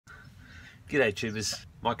G'day tubers,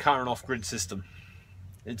 my current off-grid system.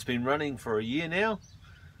 It's been running for a year now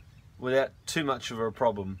without too much of a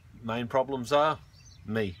problem. Main problems are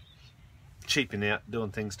me, cheaping out,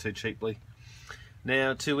 doing things too cheaply.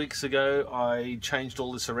 Now 2 weeks ago I changed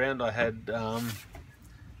all this around. I had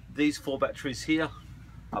these 4 batteries here,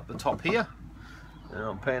 up the top here, and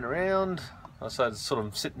I'm panning around. I started sort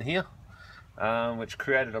of sitting here, which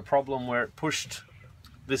created a problem where it pushed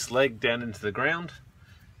this leg down into the ground.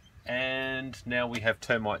 And now we have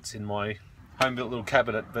termites in my home-built little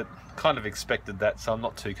cabinet, but kind of expected that, so I'm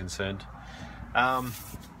not too concerned.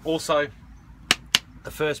 Also,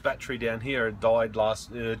 the first battery down here had died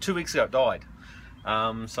 2 weeks ago. It died,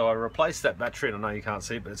 so I replaced that battery, and I know you can't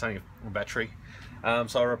see it, but it's only a battery.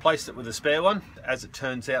 So I replaced it with a spare one. As it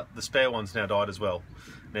turns out, the spare one's now died as well.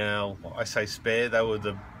 Now, I say spare, they were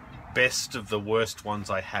the best of the worst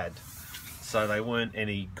ones I had, so they weren't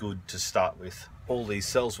any good to start with. All these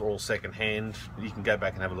cells were all second hand. You can go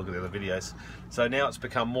back and have a look at the other videos. So now it's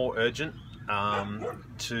become more urgent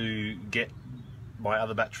to get my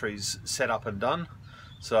other batteries set up and done.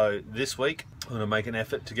 So this week I'm going to make an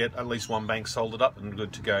effort to get at least one bank soldered up and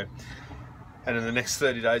good to go. And in the next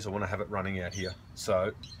 30 days I want to have it running out here.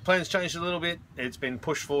 So plans changed a little bit. It's been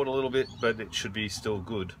pushed forward a little bit, but it should be still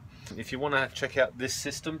good. If you want to check out this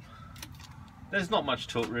system, there's not much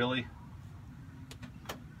to it really.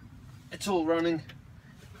 It's all running,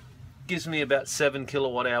 gives me about 7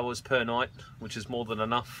 kilowatt hours per night, which is more than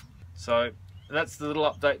enough. So that's the little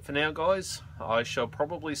update for now, guys. I shall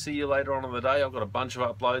probably see you later on in the day. I've got a bunch of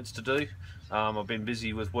uploads to do. I've been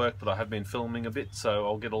busy with work, but I have been filming a bit, so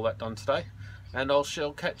I'll get all that done today. And I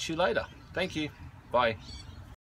shall catch you later. Thank you. Bye.